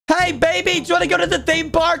Hey, baby, do you want to go to the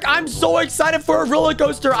theme park? I'm so excited for a roller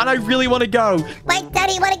coaster, and I really want to go. Wait,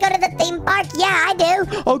 Daddy, you want to go to the theme park? Yeah, I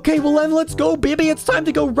do. Okay, well then let's go, baby. It's time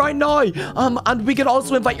to go right now. And we can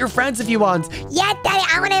also invite your friends if you want. Yeah, Daddy,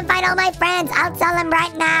 I want to invite all my friends. I'll tell them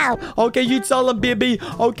right now. Okay, you tell them, baby.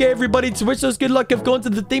 Okay, everybody, to wish us good luck of going to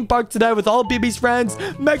the theme park today with all baby's friends.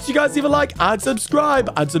 Make sure you guys leave a like and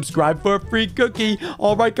subscribe. And subscribe for a free cookie.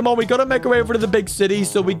 All right, come on. We got to make our way over to the big city.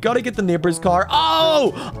 So we got to get the neighbor's car.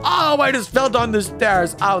 Oh, I just fell down the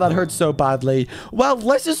stairs. Oh, that hurts so badly. Well,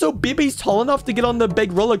 let's just hope baby's tall enough to get on the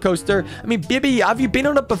big roller coaster. I mean, baby, have you been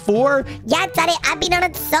on it before? Yeah, Daddy, I've been on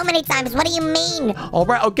it so many times. What do you mean? All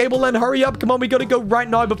right, okay, well then hurry up. Come on, we got to go right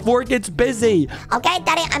now before it gets busy. Okay,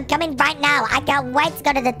 Daddy, I'm coming right now. I can't wait to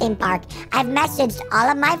go to the theme park. I've messaged all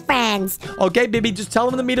of my friends. Okay, baby, just tell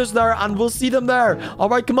them to meet us there and we'll see them there. All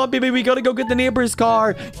right, come on, baby, we got to go get the neighbor's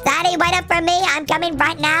car. Daddy, wait up for me. I'm coming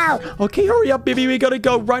right now. Okay, hurry up, baby. We got to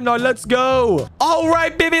go right now. Let's go. All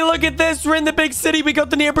right, baby, look at this. We're in the big city. We got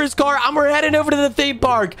the neighbor's car and we're heading over to the theme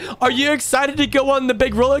park. Are you excited to go on the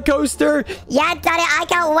big roller coaster? Yeah, Daddy, I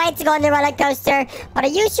can't wait to go on the roller coaster. But are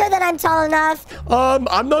you sure that I'm tall enough?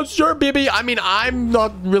 I'm not sure, baby. I mean, I'm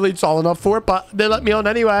not really tall enough for it, but they let me on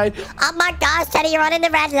anyway. Oh my gosh, Daddy, you're running the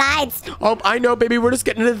red lights. Oh, I know, baby. We're just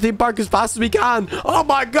getting to the theme park as fast as we can. Oh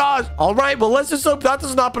my gosh. All right, well, let's just hope that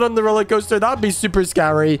doesn't happen on the roller coaster. That'd be super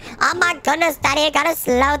scary. Oh my goodness, Daddy, you gotta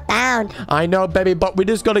slow down. I know, baby, but we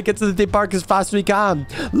just gotta get to the theme park as fast as we can.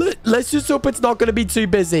 Let's just hope it's not gonna be too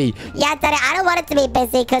busy. Yeah, Daddy, I don't want it to be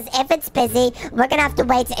busy, because if it's busy, we're gonna have to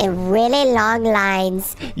wait in really long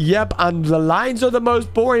lines. Yep, and the lines are the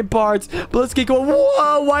most boring parts. But let's keep going.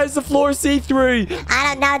 Whoa, why is the floor see-through? I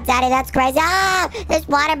don't know, Daddy, that's crazy. Ah, there's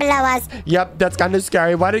water below us. Yep, that's kind of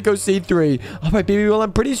scary. Why did it go see-through? All right, baby, well,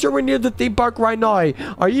 I'm pretty sure we're near the theme park right now.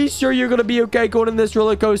 Are you sure you're gonna be okay going on this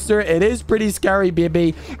roller coaster? It is pretty scary,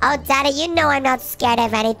 baby. Oh, Daddy, you know I'm not scared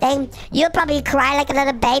of anything. You'll probably cry like a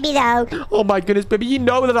little baby, though. Oh my goodness, baby, you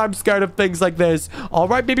know that I'm scared of things like this. All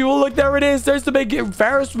right, baby, well, look, there it is. There's the big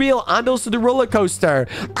Ferris wheel and also the roller coaster.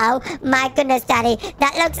 Oh my goodness, Daddy,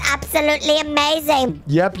 that looks absolutely amazing.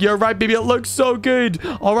 Yep, you're right, baby. It looks so good.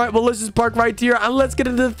 All right, well, let's just park right here and let's get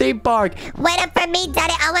into the theme park. Wait up for me,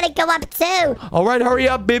 Daddy. I want to go up too. All right, hurry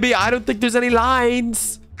up, baby. I don't think there's any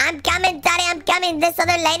lines. I'm coming, Daddy. I'm coming. This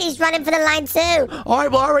other lady's running for the line too. All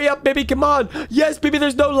right, well, hurry up, baby. Come on. Yes, baby,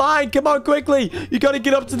 there's no line. Come on, quickly. You got to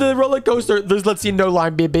get up to the roller coaster. Let's see, no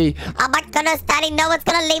line, baby. Oh my goodness, Daddy. No one's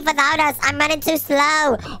going to leave without us. I'm running too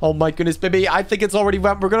slow. Oh my goodness, baby. I think it's already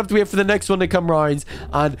went. We're going to have to wait for the next one to come round.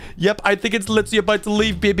 And yep, I think it's literally about to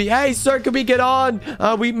leave, baby. Hey, sir, can we get on?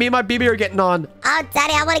 Me and my baby are getting on. Oh,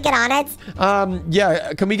 Daddy, I want to get on it.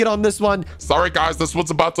 Yeah, can we get on this one? Sorry, guys, this one's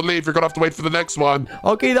about to leave. You're gonna have to wait for the next one.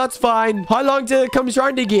 Okay, that's fine. How long till it comes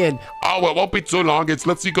round again? Oh, it won't be too long. It's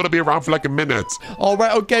literally gonna be around for like a minute. All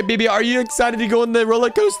right, okay, baby. Are you excited to go on the roller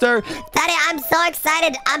coaster? Daddy, I'm so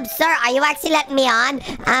excited. Sir, are you actually letting me on?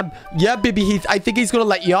 Yeah, baby, I think he's gonna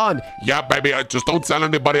let you on. Yeah, baby, just don't tell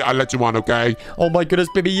anybody. I'll let you on, okay? Oh my goodness,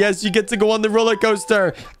 baby. Yes, you get to go on the roller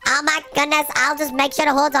coaster. Oh my goodness, I'll just make sure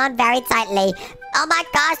to hold on very tightly. Oh my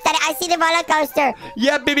gosh, Daddy, I see the roller coaster.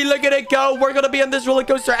 Yeah, baby, look at it go. We're going to be on this roller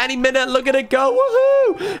coaster any minute. Look at it go.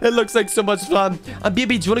 Woohoo! It looks like so much fun.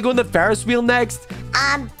 Baby, do you want to go on the Ferris wheel next?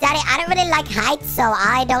 Daddy, I don't really like heights, so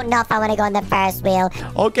I don't know if I want to go on the Ferris wheel.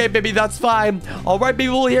 Okay, baby, that's fine. All right, baby,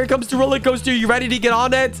 well, here comes the roller coaster. You ready to get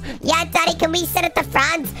on it? Yeah, Daddy, can we sit at the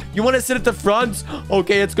front? You want to sit at the front?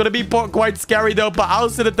 Okay, it's going to be quite scary, though, but I'll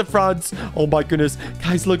sit at the front. Oh, my goodness.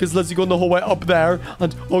 Guys, look, it's Leslie going the whole way up there.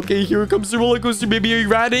 And, okay, here comes the roller coaster, baby. Are you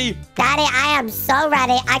ready? Daddy, I am so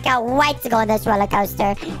ready. I can't wait to go on this roller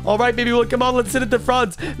coaster. All right, baby, well, come on. Let's sit at the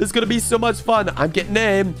front. This is going to be so much fun. I'm getting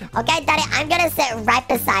in. Okay, Daddy, I'm going to sit right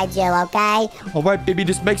beside you, okay? All right, baby,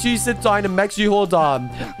 just make sure you sit down and make sure you hold on.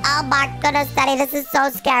 Oh, my goodness, Daddy, this is so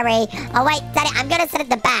scary. Oh, wait, Daddy, I'm going to sit at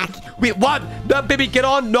the back. Wait, what? No, baby, get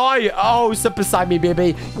on now. Oh, sit beside me,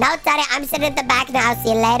 baby. No, Daddy, I'm sitting at the back now. See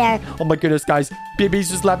you later. Oh, my goodness, guys. Baby's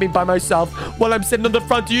just left me by myself while I'm sitting on the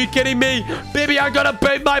front. Are you kidding me? Baby, I'm going to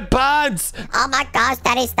poop my pants. Oh, my gosh,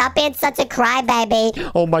 Daddy, stop being such a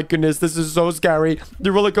crybaby. Oh, my goodness, this is so scary.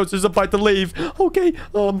 The roller coaster's about to leave. Okay,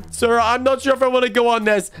 sir, I'm not sure if I want to go on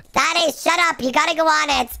this. Daddy, shut up. You got to go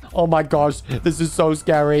on it. Oh, my gosh, this is so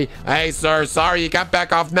scary. Hey, sir, sorry, you can't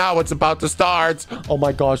back off now. It's about to start. Oh,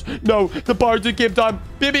 my gosh. No, the bars just keep time.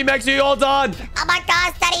 Bibi, make sure you hold on. Oh my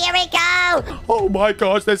gosh, Daddy, here we go. Oh my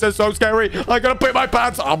gosh, this is so scary. I gotta put my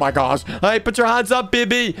pants. Oh my gosh. Hey, put your hands up,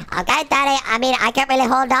 Bibi. Okay, Daddy. I mean, I can't really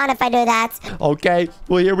hold on if I do that. Okay,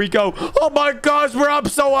 well, here we go. Oh my gosh, we're up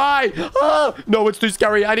so high. Ah, no, it's too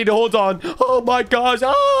scary. I need to hold on. Oh my gosh.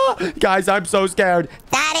 Ah, guys, I'm so scared.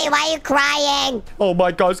 Daddy, why are you crying? Oh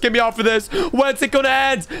my gosh, get me off of this. When's it gonna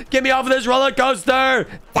end? Get me off of this roller coaster.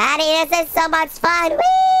 Daddy, this is so much fun.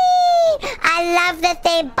 Whee! I love the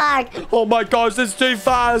theme park. Oh my gosh, this is too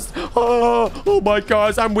fast. Oh my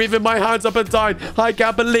gosh, I'm weaving my hands up and down. I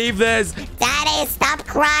can't believe this. Daddy, stop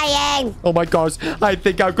crying. Oh my gosh, I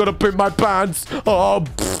think I'm gonna poop my pants.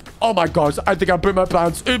 Oh my gosh, I think I pooped my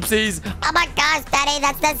pants. Oopsies. Oh my gosh, Daddy,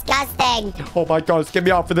 that's disgusting. Oh my gosh, get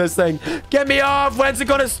me off of this thing. Get me off. When's it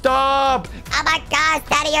gonna stop? Oh my gosh,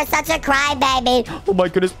 Daddy, you're such a crybaby. Oh my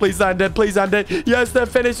goodness, please end it. Please end it. Yes, the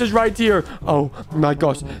finish is right here. Oh my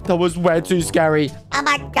gosh, that was way too scary. Oh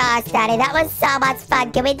my gosh, Daddy, that was so much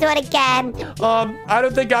fun. Can we do it again? I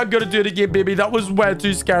don't think I'm gonna do it again, baby. That was way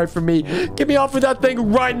too scary for me. Get me off of that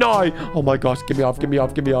thing right now. Oh my gosh, get me off, get me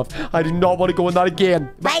off, get me off. I do not want to go in that again.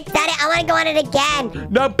 Wait, Daddy, I want to go on it again.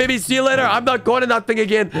 No, baby, see you later. I'm not going in that thing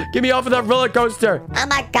again. Get me off of that roller coaster. Oh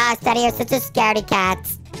my gosh, Daddy, you're such a scaredy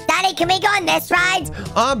cat. Daddy, can we go on this ride?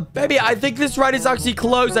 Baby, I think this ride is actually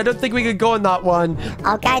closed. I don't think we can go on that one.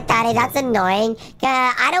 Okay, Daddy, that's annoying.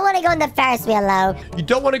 I don't want to go on the Ferris wheel, though. You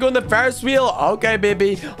don't want to go on the Ferris wheel? Okay,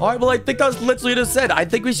 baby. All right, well, I think that's literally just it. I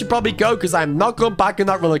think we should probably go because I'm not going back in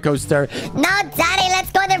that roller coaster. No, Daddy,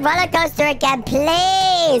 let's go on the roller coaster again,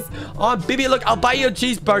 please. Baby, look, I'll buy you a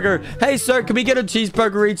cheeseburger. Hey, sir, can we get a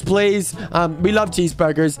cheeseburger each, please? We love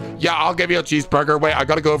cheeseburgers. Yeah, I'll give you a cheeseburger. Wait, I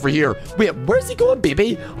gotta go over here. Wait, where's he going,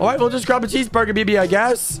 baby? All right, we'll just grab a cheeseburger, baby, I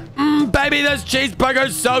guess. Baby, this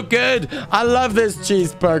cheeseburger's so good. I love this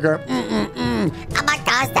cheeseburger. Oh my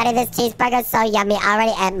gosh, Daddy, this cheeseburger's so yummy. I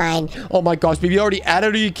already ate mine. Oh my gosh, baby, you already ate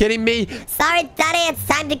it? Are you kidding me? Sorry, Daddy, it's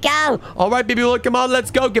time to go. All right, baby, well, come on,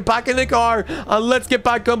 let's go. Get back in the car. Let's get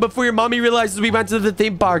back home before your mommy realizes we went to the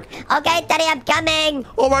theme park. Okay, Daddy, I'm coming.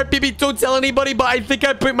 All right, baby, don't tell anybody, but I think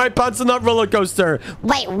I put my pants on that roller coaster.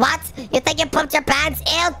 Wait, what? You think you pooped your pants?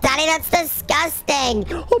 Ew, Daddy, that's disgusting.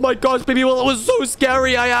 Oh my gosh, baby, well, it was so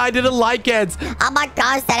scary. I didn't like it. Oh my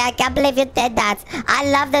gosh, Daddy, I can't believe you did that. I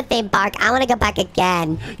love the theme park. I want to go back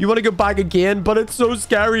again. You want to go back again? But it's so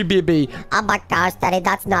scary, baby. Oh my gosh, Daddy,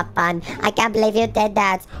 that's not fun. I can't believe you did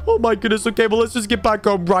that. Oh my goodness. Okay, well, let's just get back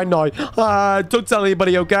home right now. Don't tell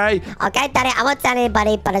anybody, okay? Okay, Daddy, I won't tell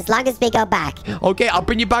anybody, but as long as we go back. Okay, I'll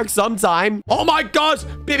bring you back sometime. Oh my gosh,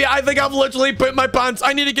 baby, I think I've literally put my pants.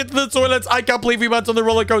 I need to get to the toilets. I can't believe we went on the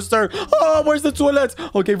roller coaster. Oh, where's the toilet?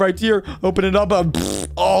 Okay, right here. Open it up.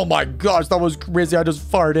 Oh my gosh, that was crazy. I just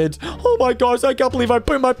farted. Oh my gosh, I can't believe I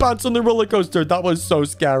put my pants on the roller coaster. That was so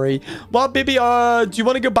scary. Well, baby, do you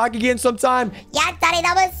want to go back again sometime? Yeah, Daddy,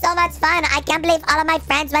 that was so much fun. I can't believe all of my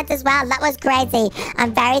friends went as well. That was crazy.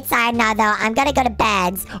 I'm very tired now, though. I'm gonna go to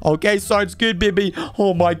bed. Okay, sounds good, baby.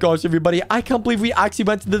 Oh my gosh, everybody. I can't believe we actually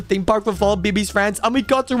went to the theme park with all of Baby's friends and we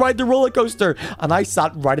got to ride the roller coaster. And I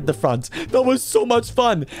sat right at the front. That was so much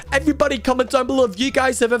fun. Everybody comment down below if you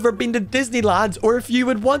guys have ever been to Disneyland or if you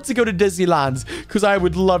would want to go to Disneyland. Because I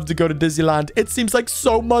would love to go to Disneyland. It seems like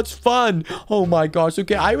so much fun. Oh my gosh.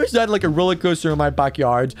 Okay, I wish I had like a roller coaster in my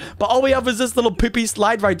backyard. But all we have is this little poopy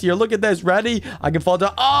slide right here. Look at this. Ready? I can fall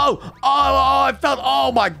down. Oh, I fell.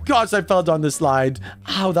 Oh my gosh, I fell down the slide.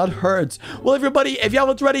 Ow, that hurts. Well, everybody, if you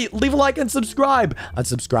haven't already, leave a like and subscribe. And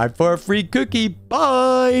subscribe for a free cookie.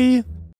 Bye.